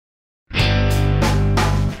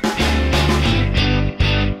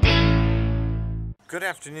Good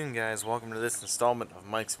afternoon, guys. Welcome to this installment of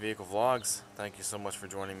Mike's Vehicle Vlogs. Thank you so much for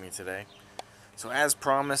joining me today. So as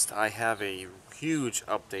promised, I have a huge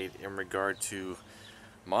update in regard to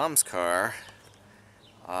Mom's car.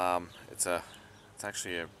 It's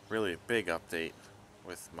actually a really big update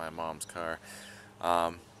with my mom's car.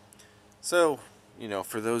 So,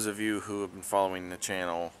 for those of you who have been following the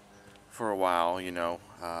channel for a while,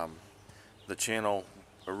 the channel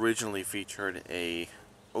originally featured a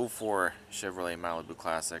 '04 Chevrolet Malibu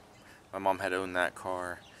Classic. My mom had owned that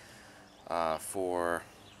car for,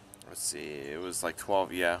 let's see, it was like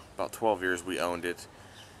about 12 years we owned it,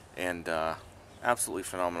 and absolutely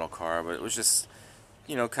phenomenal car, but it was just,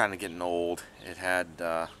 kind of getting old. It had,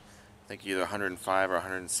 I think either 105 or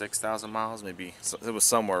 106,000 miles, maybe, it was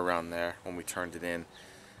somewhere around there when we turned it in,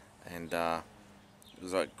 and it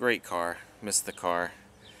was a great car, missed the car,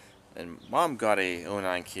 and Mom got a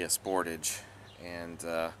 '09 Kia Sportage. And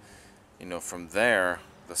from there,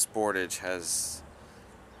 the Sportage has,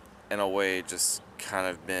 in a way, just kind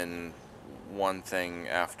of been one thing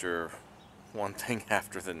after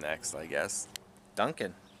the next, I guess.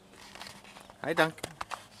 Duncan. Hi, Duncan.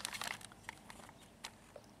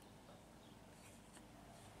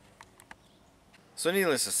 So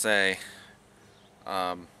needless to say,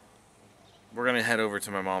 we're going to head over to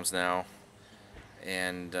my mom's now,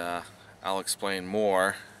 and I'll explain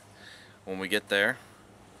more when we get there.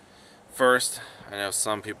 First, I know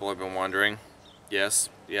some people have been wondering, yes,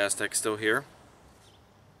 the Aztek's still here.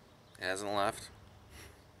 It hasn't left.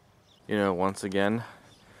 Once again,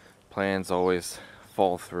 plans always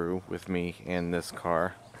fall through with me and this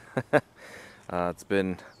car. It's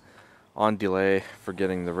been on delay for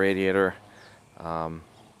getting the radiator.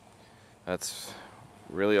 That's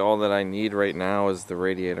really all that I need right now is the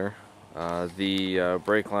radiator. The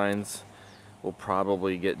brake lines will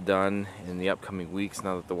probably get done in the upcoming weeks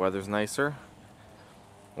now that the weather's nicer.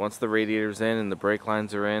 Once the radiator's in and the brake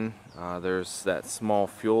lines are in, there's that small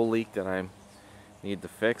fuel leak that I need to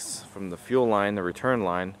fix from the fuel line, the return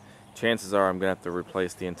line. Chances are I'm going to have to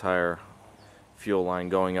replace the entire fuel line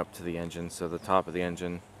going up to the engine, so the top of the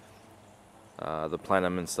engine, the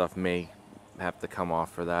plenum and stuff may have to come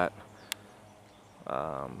off for that.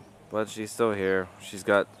 But she's still here. She's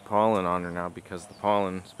got pollen on her now because the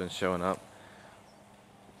pollen's been showing up.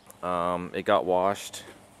 It got washed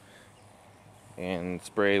and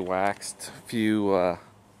spray waxed a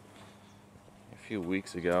few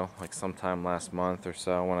weeks ago, like sometime last month or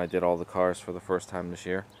so, when I did all the cars for the first time this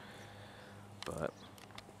year. But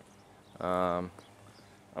I'm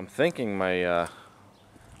thinking you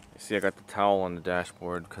see I got the towel on the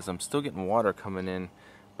dashboard because I'm still getting water coming in,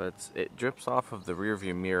 but it drips off of the rear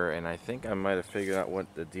view mirror, and I think I might have figured out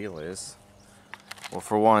what the deal is. Well,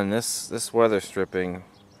 for one, this weather stripping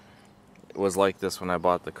was like this when I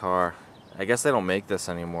bought the car. I guess they don't make this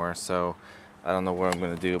anymore, so I don't know what I'm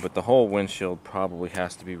going to do, but the whole windshield probably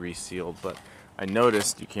has to be resealed. But I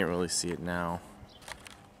noticed, you can't really see it now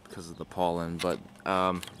because of the pollen, but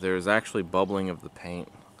there's actually bubbling of the paint,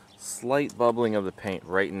 slight bubbling of the paint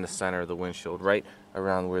right in the center of the windshield, right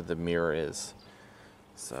around where the mirror is.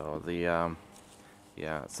 So yeah,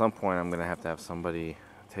 at some point I'm going to have somebody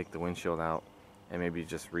take the windshield out and maybe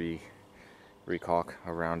just re-caulk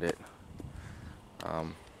around it.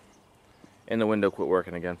 And the window quit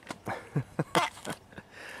working again.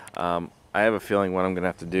 I have a feeling what I'm gonna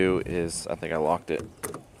have to do is, I think I locked it.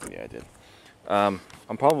 Yeah, I did.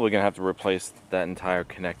 I'm probably gonna have to replace that entire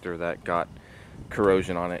connector that got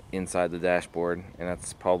corrosion on it inside the dashboard, and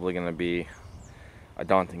that's probably gonna be a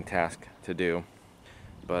daunting task to do.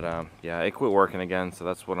 But yeah, it quit working again, so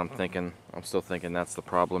that's what I'm thinking. I'm still thinking that's the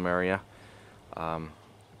problem area.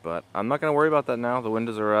 But I'm not gonna worry about that now. The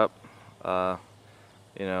windows are up.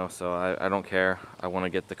 So I don't care. I want to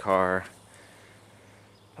get the car.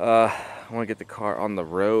 I want to get the car on the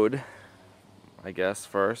road, I guess,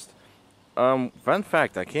 first. Fun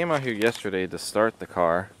fact: I came out here yesterday to start the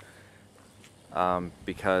car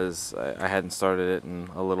because I hadn't started it in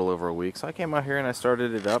a little over a week. So I came out here and I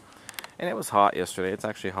started it up, and it was hot yesterday. It's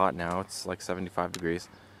actually hot now. It's like 75 degrees.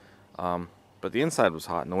 But the inside was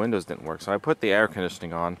hot and the windows didn't work. So I put the air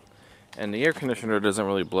conditioning on, and the air conditioner doesn't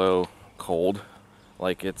really blow cold.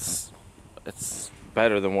 Like it's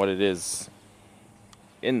better than what it is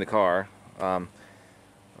in the car,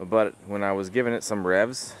 but when I was giving it some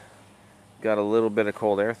revs, got a little bit of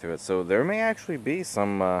cold air through it. So there may actually be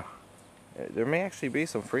some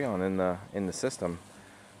freon in the system.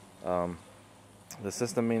 The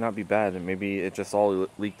system may not be bad, and maybe it just all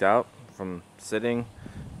leaked out from sitting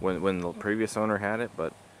when the previous owner had it.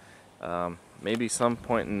 But maybe some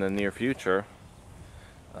point in the near future,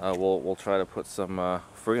 we'll try to put some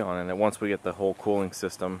Freon in it once we get the whole cooling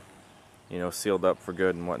system, you know, sealed up for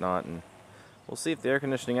good and whatnot, and we'll see if the air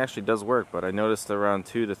conditioning actually does work. But I noticed around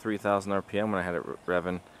 2,000 to 3,000 RPM when I had it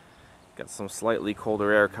revving, got some slightly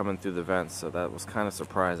colder air coming through the vents, so that was kind of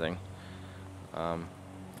surprising.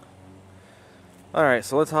 Alright,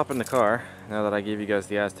 so let's hop in the car now that I gave you guys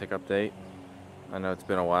the Aztec update. I know it's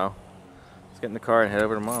been a while. Let's get in the car and head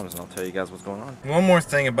over to Mom's and I'll tell you guys what's going on. One more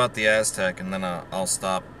thing about the Aztec, and then I'll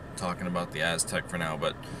stop talking about the Aztec for now.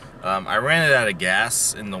 But I ran it out of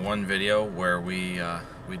gas in the one video where we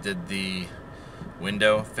did the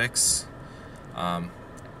window fix. I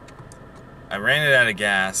ran it out of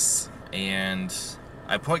gas, and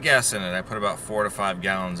I put gas in it. I put about 4 to 5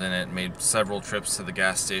 gallons in it, made several trips to the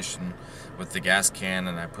gas station with the gas can,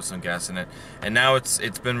 and I put some gas in it, and now it's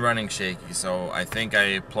been running shaky. So I think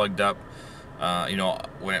I plugged up, you know,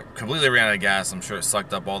 when it completely ran out of gas, I'm sure it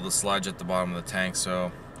sucked up all the sludge at the bottom of the tank.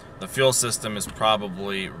 So the fuel system is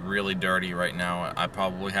probably really dirty right now. I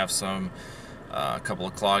probably have a couple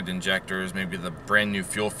of clogged injectors, maybe the brand new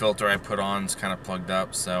fuel filter I put on is kind of plugged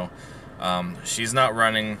up. So she's not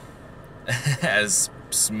running as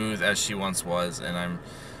smooth as she once was, and I'm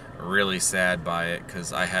really sad by it,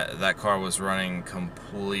 because that car was running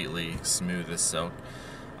completely smooth as silk.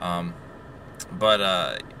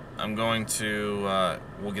 But I'm going to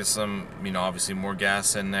we'll get some, you know, obviously more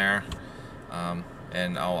gas in there,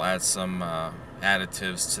 and I'll add some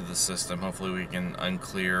additives to the system. Hopefully we can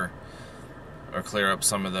clear up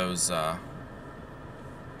some of those any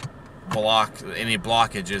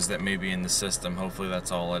blockages that may be in the system. Hopefully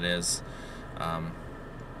that's all it is.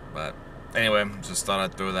 But anyway, just thought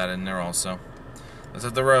I'd throw that in there also. Let's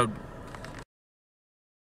hit the road.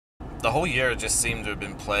 The whole year just seemed to have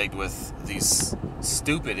been plagued with these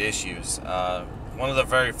stupid issues. One of the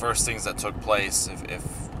very first things that took place, if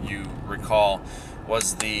you recall,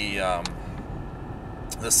 was the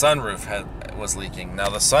sunroof was leaking. Now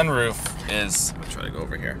the sunroof is, let me try to go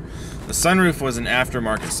over here. The sunroof was an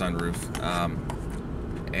aftermarket sunroof,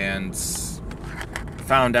 and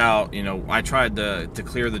found out, you know, I tried to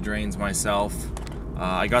clear the drains myself.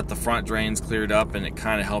 I got the front drains cleared up, and it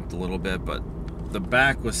kind of helped a little bit, but the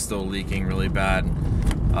back was still leaking really bad.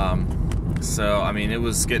 So I mean, it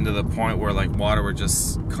was getting to the point where like water would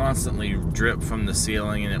just constantly drip from the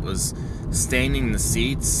ceiling, and it was staining the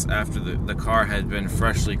seats after the car had been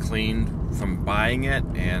freshly cleaned from buying it.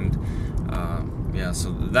 And yeah,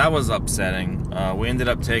 so that was upsetting. We ended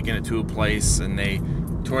up taking it to a place, and they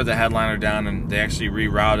tore the headliner down, and they actually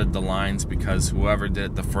rerouted the lines because whoever did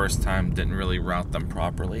it the first time didn't really route them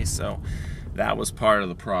properly. So that was part of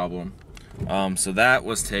the problem. So that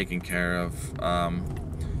was taken care of.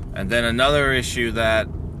 And then another issue that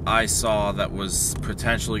I saw that was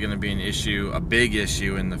potentially going to be an issue, a big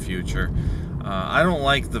issue in the future. I don't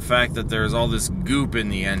like the fact that there's all this goop in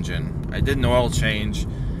the engine. I did an oil change,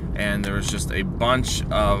 and there was just a bunch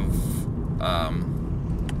of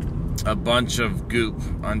goop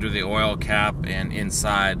under the oil cap and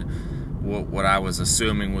inside what I was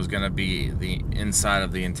assuming was going to be the inside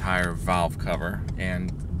of the entire valve cover.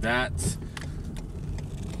 And that,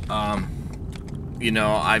 you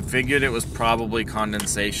know, I figured it was probably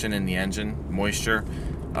condensation in the engine, moisture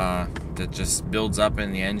that just builds up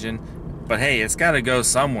in the engine. But hey, it's got to go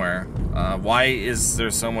somewhere. Why is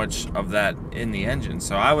there so much of that in the engine?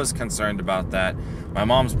 So I was concerned about that. My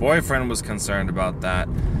mom's boyfriend was concerned about that.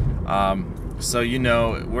 So, you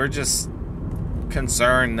know, we're just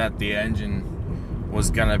concerned that the engine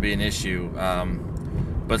was going to be an issue.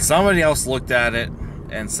 But somebody else looked at it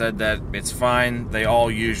and said that it's fine. They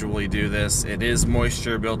all usually do this. It is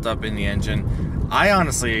moisture built up in the engine. I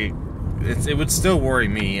honestly, it would still worry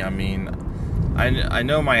me. I mean, I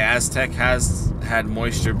know my Aztec has had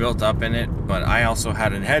moisture built up in it, but I also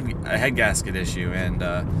had a head gasket issue, and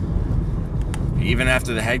even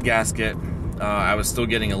after the head gasket, I was still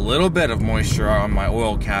getting a little bit of moisture on my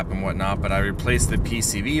oil cap and whatnot. But I replaced the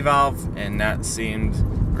PCV valve, and that seemed,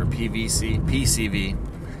 or PCV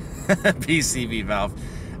valve,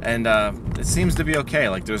 and it seems to be okay.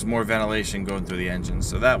 Like there's more ventilation going through the engine,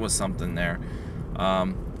 so that was something there.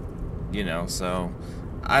 You know, so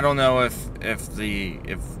I don't know if the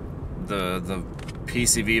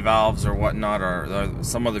PCV valves or whatnot, or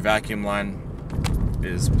some other vacuum line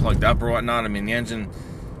is plugged up or whatnot. I mean, the engine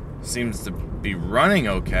seems to be running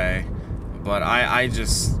okay, but I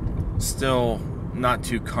just still not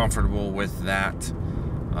too comfortable with that.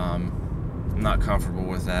 Not comfortable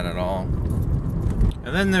with that at all.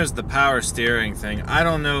 And then there's the power steering thing. I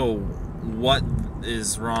don't know what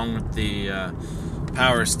is wrong with the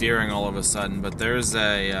power steering all of a sudden, but there's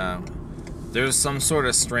a there's some sort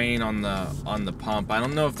of strain on the pump. I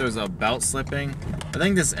don't know if there's a belt slipping. I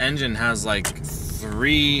think this engine has like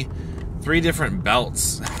three different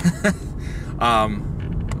belts.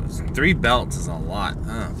 3 belts is a lot,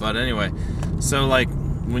 but anyway, so like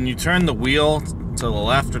when you turn the wheel to the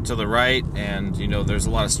left or to the right, and you know there's a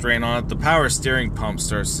lot of strain on it, the power steering pump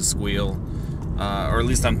starts to squeal, or at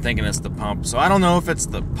least I'm thinking it's the pump. So I don't know if it's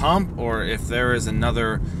the pump or if there is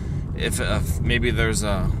another, if maybe there's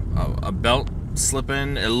a belt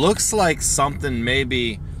slipping. It looks like something may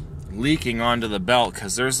be leaking onto the belt,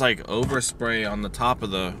 because there's like overspray on the top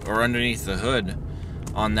of the, or underneath the hood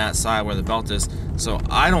on that side where the belt is. So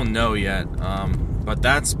I don't know yet, but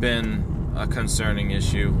that's been a concerning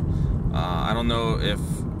issue. I don't know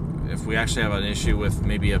if we actually have an issue with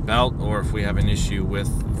maybe a belt, or if we have an issue with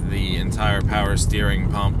the entire power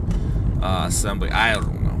steering pump assembly. I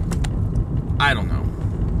don't know.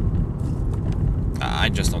 I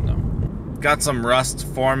just don't know. Got some rust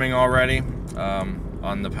forming already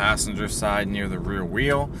on the passenger side near the rear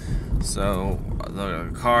wheel. So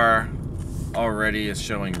the car already is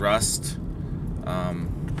showing rust.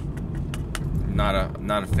 Not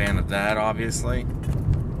a fan of that, obviously.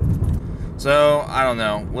 So I don't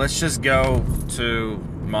know. Let's just go to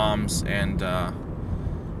Mom's and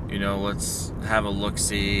you know, let's have a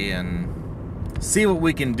look-see and see what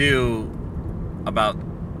we can do about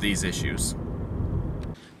these issues.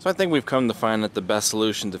 So I think we've come to find that the best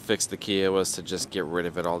solution to fix the Kia was to just get rid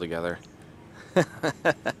of it altogether.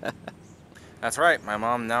 That's right, my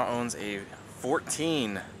mom now owns a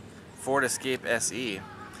 14 Ford Escape SE,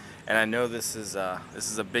 and I know this is a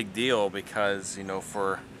big deal because, you know,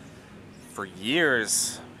 for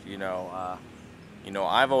years, you know,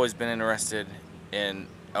 I've always been interested in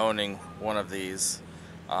owning one of these.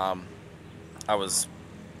 I was,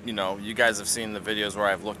 you know, you guys have seen the videos where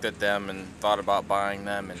I've looked at them and thought about buying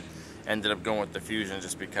them, and ended up going with the Fusion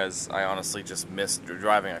just because I honestly just missed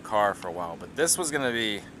driving a car for a while. But this was gonna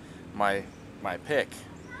be my pick,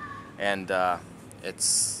 and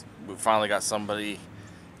we finally got somebody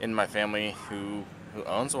in my family who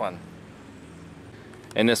owns one.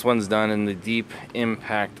 And this one's done in the deep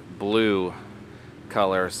impact blue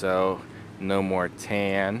color, so no more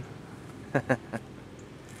tan.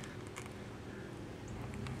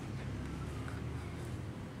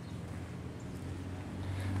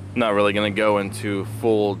 Not really going to go into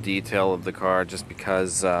full detail of the car just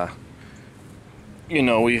because, you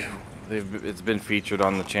know, it's been featured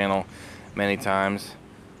on the channel many times.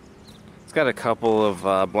 It's got a couple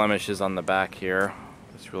of blemishes on the back here.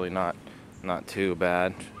 It's really not too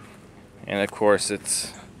bad, and of course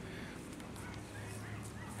it's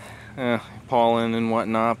pollen and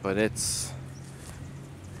whatnot, but it's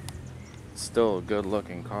still a good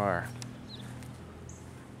looking car.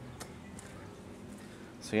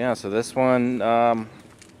 So yeah, so this one,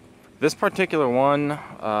 this particular one,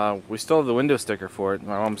 we still have the window sticker for it.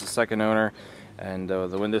 My mom's the second owner, and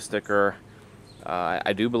the window sticker,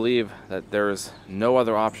 I do believe that there is no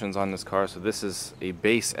other options on this car. So this is a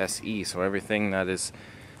base SE, so everything that is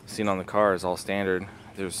seen on the car is all standard.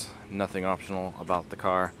 There's nothing optional about the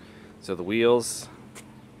car. So the wheels,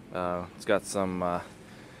 it's got some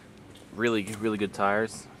really good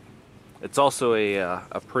tires. It's also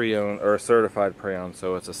a pre-owned or a certified pre-owned,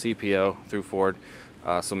 so it's a CPO through Ford.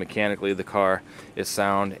 So mechanically the car is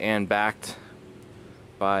sound and backed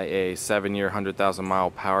by a 7-year,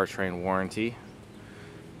 100,000-mile powertrain warranty,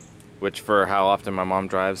 which for how often my mom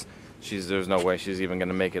drives, there's no way she's even going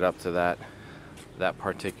to make it up to that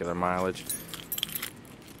particular mileage.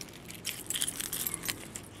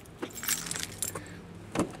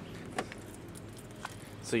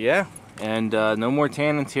 So yeah, and no more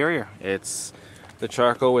tan interior. It's the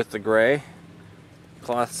charcoal with the gray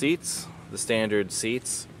cloth seats, the standard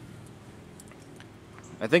seats.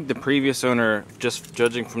 I think the previous owner, just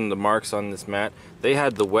judging from the marks on this mat, they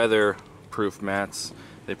had the weatherproof mats.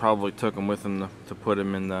 They probably took them with them to put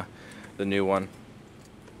them in the new one.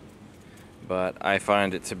 But I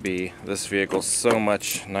find it to be, this vehicle so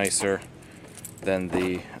much nicer than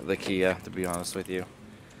the Kia, to be honest with you.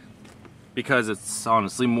 Because it's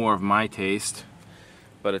honestly more of my taste,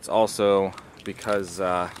 but it's also because,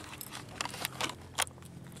 well,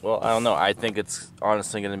 I don't know, I think it's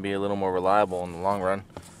honestly going to be a little more reliable in the long run.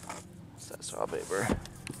 What's that saw paper?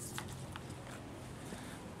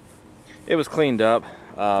 It was cleaned up.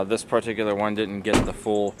 This particular one didn't get the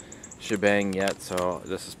full shebang yet, so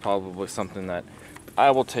this is probably something that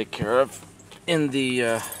I will take care of in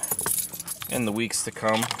the weeks to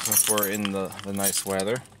come, if we're in the nice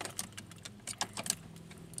weather.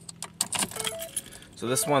 So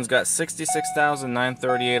this one's got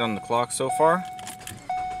 66,938 on the clock so far.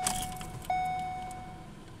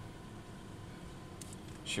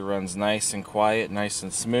 She runs nice and quiet, nice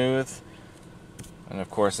and smooth. And of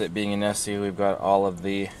course, it being an SE, we've got all of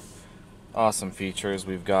the awesome features.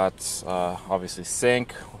 We've got obviously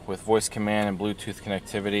sync with voice command and Bluetooth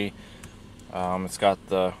connectivity. It's got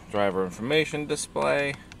the driver information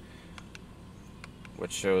display,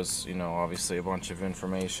 which shows, you know, obviously a bunch of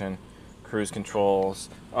information. Cruise controls,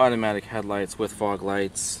 automatic headlights with fog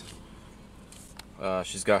lights.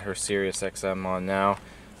 She's got her Sirius XM on now,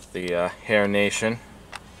 the Hair Nation.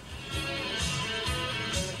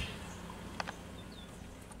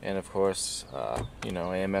 And of course, you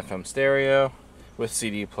know, AM FM stereo with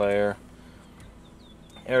CD player,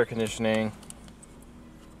 air conditioning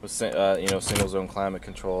with you know, single zone climate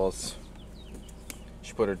controls.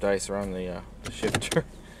 She put her dice around the shifter.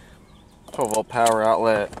 12-volt power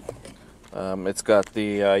outlet. It's got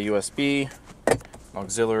the USB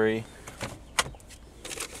auxiliary.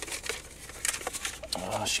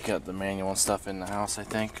 She got the manual and stuff in the house, I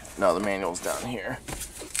think. No, the manual's down here.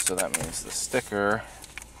 So that means the sticker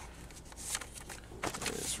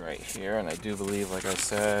is right here, and I do believe, like I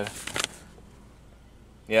said,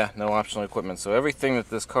 yeah, no optional equipment. So everything that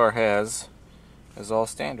this car has is all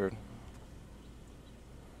standard.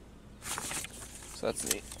 So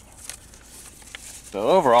that's neat. So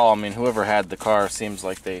overall, I mean, whoever had the car seems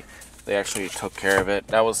like they actually took care of it.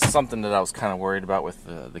 That was something that I was kind of worried about with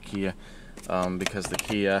the Kia, because the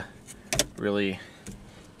Kia really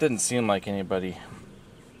didn't seem like anybody,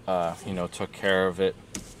 you know, took care of it.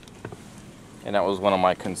 And that was one of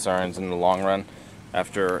my concerns in the long run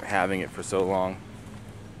after having it for so long.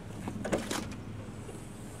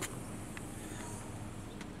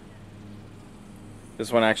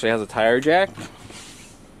 This one actually has a tire jack.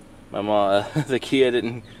 The Kia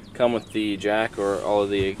didn't come with the jack or all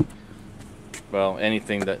of the, well,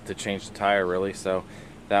 anything to change the tire really, so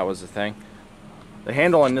that was the thing. The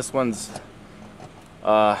handle on this one's,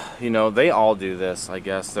 you know, they all do this, I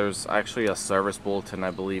guess. There's actually a service bulletin, I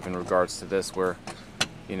believe, in regards to this where,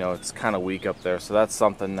 you know, it's kind of weak up there. So that's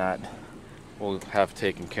something that we'll have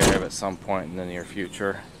taken care of at some point in the near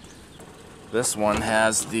future. This one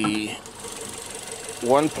has the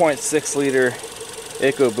 1.6 liter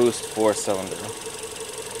EcoBoost 4-cylinder.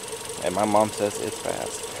 And my mom says it's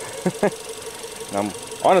fast.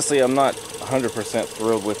 Honestly, I'm not 100%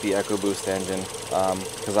 thrilled with the EcoBoost engine,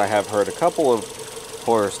 because I have heard a couple of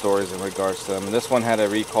horror stories in regards to them. And this one had a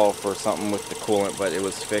recall for something with the coolant, but it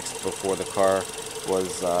was fixed before the car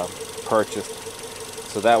was purchased,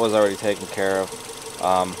 so that was already taken care of.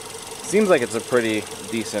 Seems like it's a pretty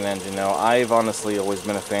decent engine now. I've honestly always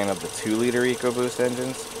been a fan of the 2-liter EcoBoost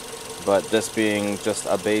engines, but this being just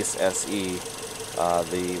a base SE,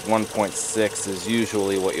 the 1.6 is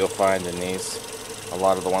usually what you'll find in these. A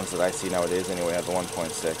lot of the ones that I see nowadays anyway have the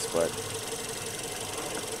 1.6, but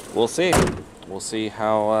we'll see. We'll see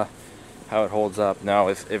how it holds up. Now,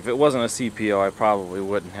 if it wasn't a CPO, I probably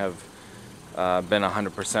wouldn't have been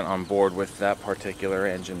 100% on board with that particular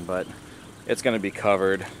engine, but it's going to be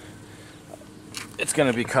covered. It's going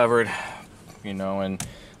to be covered, you know. And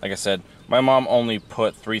like I said, my mom only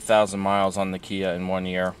put 3,000 miles on the Kia in 1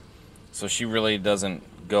 year, so she really doesn't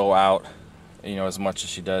go out, you know, as much as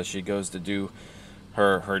she does. She goes to do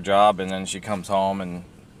her job, and then she comes home and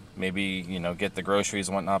maybe, you know, get the groceries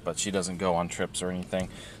and whatnot, but she doesn't go on trips or anything.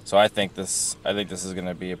 So I think this is going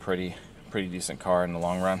to be a pretty decent car in the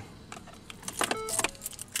long run.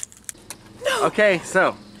 Okay,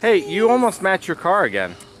 so hey, you almost match your car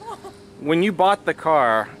again. When you bought the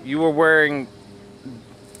car, you were wearing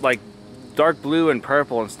like dark blue and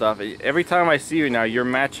purple and stuff. Every time I see you now, you're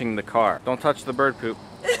matching the car. Don't touch the bird poop.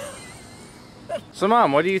 So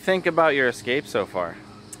Mom, what do you think about your Escape so far?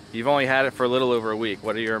 You've only had it for a little over a week.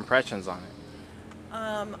 What are your impressions on it?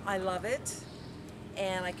 I love it,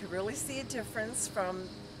 and I could really see a difference from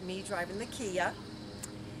me driving the Kia,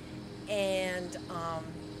 and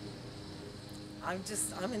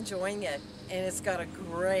I'm enjoying it, and it's got a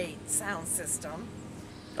great sound system.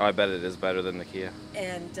 Oh, I bet it is better than the Kia.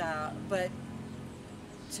 And but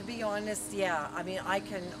to be honest, yeah, I mean, I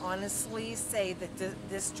can honestly say that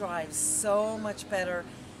this drives so much better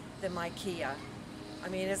than my Kia. I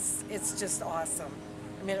mean, it's just awesome.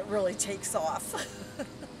 I mean, it really takes off.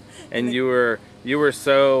 And you were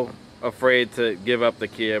so afraid to give up the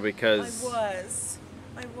Kia because I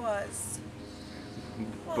was.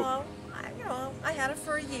 Well, I had it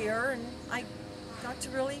for a year, and I got to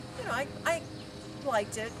really, I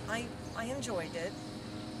liked it. I enjoyed it.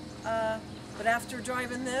 But after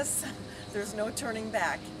driving this, there's no turning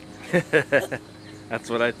back. That's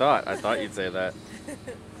what I thought. I thought you'd say that.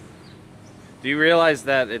 Do you realize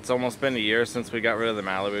that it's almost been a year since we got rid of the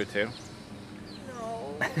Malibu too?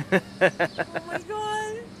 No. Oh my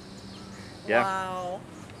God. Yeah. Wow.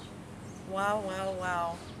 Wow, wow,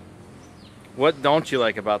 wow. What don't you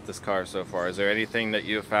like about this car so far? Is there anything that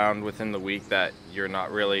you have found within the week that you're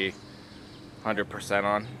not really 100%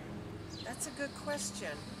 on? That's a good question.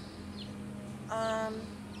 Wow.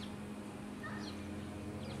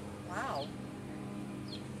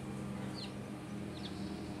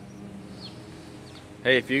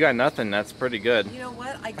 Hey, if you got nothing, that's pretty good. You know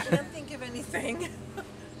what? I can't think of anything.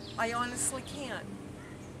 I honestly can't.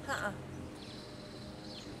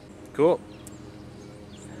 Cool.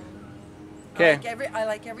 So, Okay. I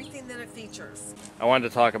like everything that it features. I wanted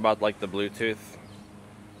to talk about like the Bluetooth.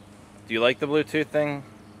 Do you like the Bluetooth thing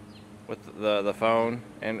with the phone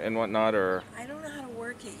and whatnot, or? I don't know how to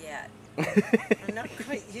work it yet. I'm not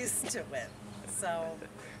quite used to it, so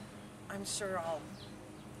I'm sure I'll.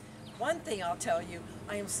 One thing I'll tell you,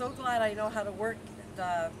 I am so glad I know how to work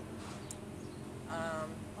the. Oh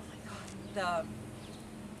my God,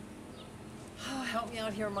 oh, help me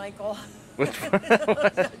out here, Michael.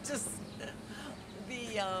 Just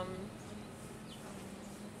the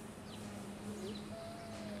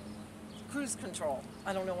cruise control.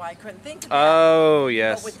 I don't know why I couldn't think of that. Oh,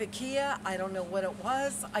 yes. But with the Kia, I don't know what it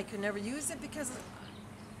was. I could never use it because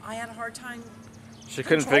I had a hard time. She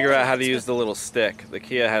couldn't figure out how to use the little stick. The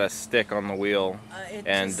Kia had a stick on the wheel,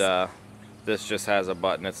 and this just has a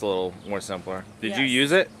button. It's a little more simpler. Did you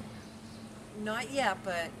use it? Not yet,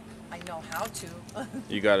 but I know how to.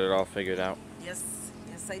 You got it all figured out? Yes,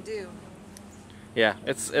 yes I do. Yeah,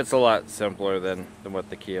 it's a lot simpler than what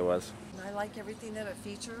the Kia was. And I like everything that it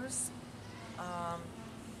features.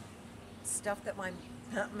 Stuff that my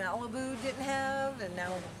Malibu didn't have, and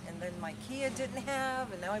then my Kia didn't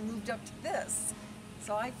have, and now I moved up to this.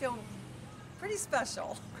 So I feel pretty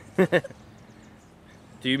special. Do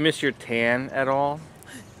you miss your tan at all?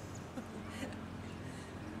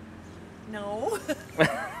 No.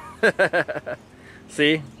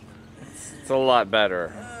 See? It's a lot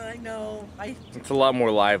better. I know. It's a lot more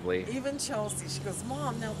lively. Even Chelsea, she goes,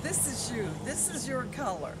 Mom, now this is you. This is your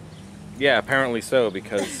color. Yeah, apparently so,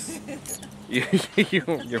 because you're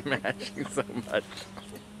matching so much.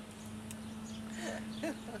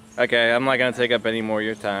 Okay, I'm not going to take up any more of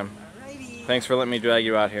your time. Alrighty. Thanks for letting me drag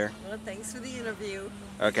you out here. Well, thanks for the interview.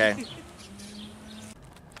 Okay.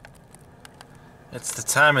 It's the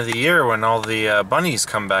time of the year when all the bunnies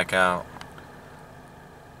come back out.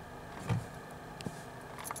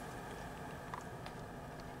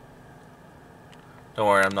 Don't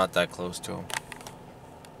worry, I'm not that close to him.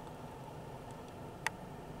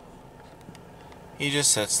 He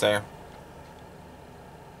just sits there.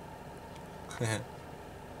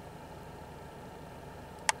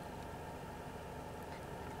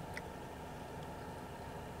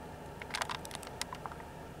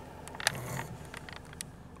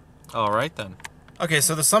 Alright then. Okay,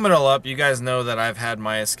 so to sum it all up, you guys know that I've had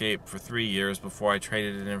my Escape for 3 years before I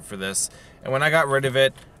traded it in for this. And when I got rid of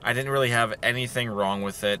it, I didn't really have anything wrong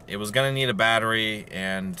with it. It was going to need a battery,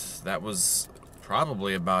 and that was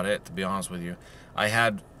probably about it, to be honest with you. I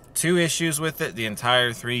had 2 issues with it the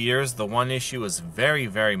entire 3 years. The one issue was very,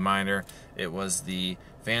 very minor. It was the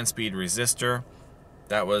fan speed resistor.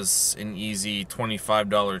 That was an easy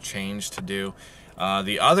 $25 change to do.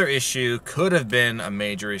 The other issue could have been a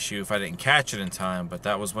major issue if I didn't catch it in time, but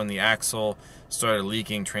that was when the axle started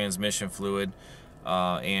leaking transmission fluid,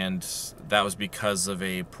 and that was because of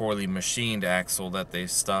a poorly machined axle that they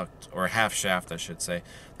stuck, or half shaft I should say,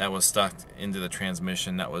 that was stuck into the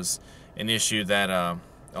transmission. That was an issue that a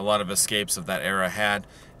lot of Escapes of that era had.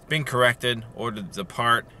 It's been corrected, ordered the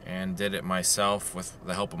part, and did it myself with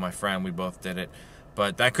the help of my friend. We both did it,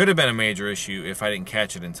 but that could have been a major issue if I didn't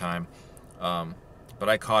catch it in time. But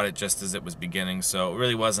I caught it just as it was beginning, so it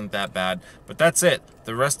really wasn't that bad. But that's it.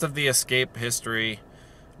 The rest of the Escape history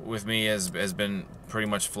with me has been pretty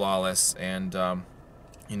much flawless, and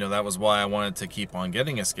you know, that was why I wanted to keep on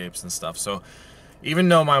getting Escapes and stuff. So even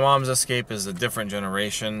though my mom's Escape is a different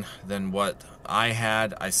generation than what I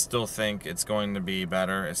had, I still think it's going to be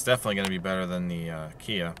better. It's definitely going to be better than the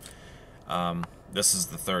Kia. This is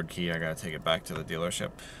the 3rd Kia. I got to take it back to the dealership.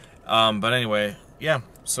 But anyway, yeah,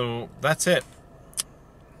 so that's it.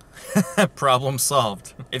 Problem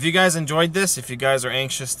solved. If you guys enjoyed this, if you guys are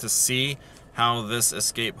anxious to see how this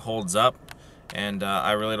Escape holds up, and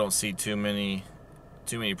I really don't see too many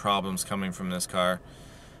problems coming from this car,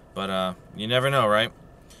 but you never know, right?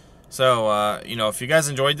 So you know, if you guys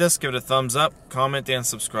enjoyed this, give it a thumbs up, comment, and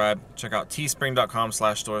subscribe. Check out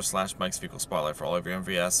teespring.com/store/Mike's Vehicle Spotlight for all of your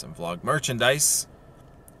MVS and vlog merchandise.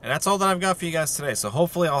 And that's all that I've got for you guys today. So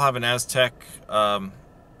hopefully I'll have an Aztec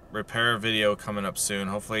repair video coming up soon.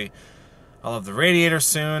 Hopefully I'll have the radiator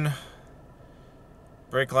soon,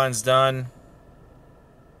 Brake line's done.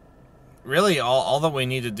 Really, all that we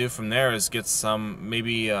need to do from there is get some,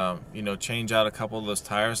 maybe, you know, change out a couple of those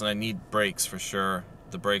tires, and I need brakes for sure.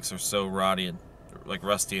 The brakes are so rotted, like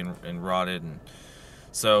rusty and rotted, and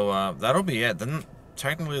so that'll be it. Then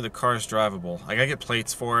technically the car is drivable. I gotta get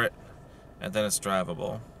plates for it, and then it's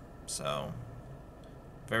drivable. So,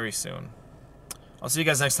 very soon. I'll see you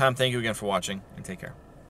guys next time. Thank you again for watching, and take care.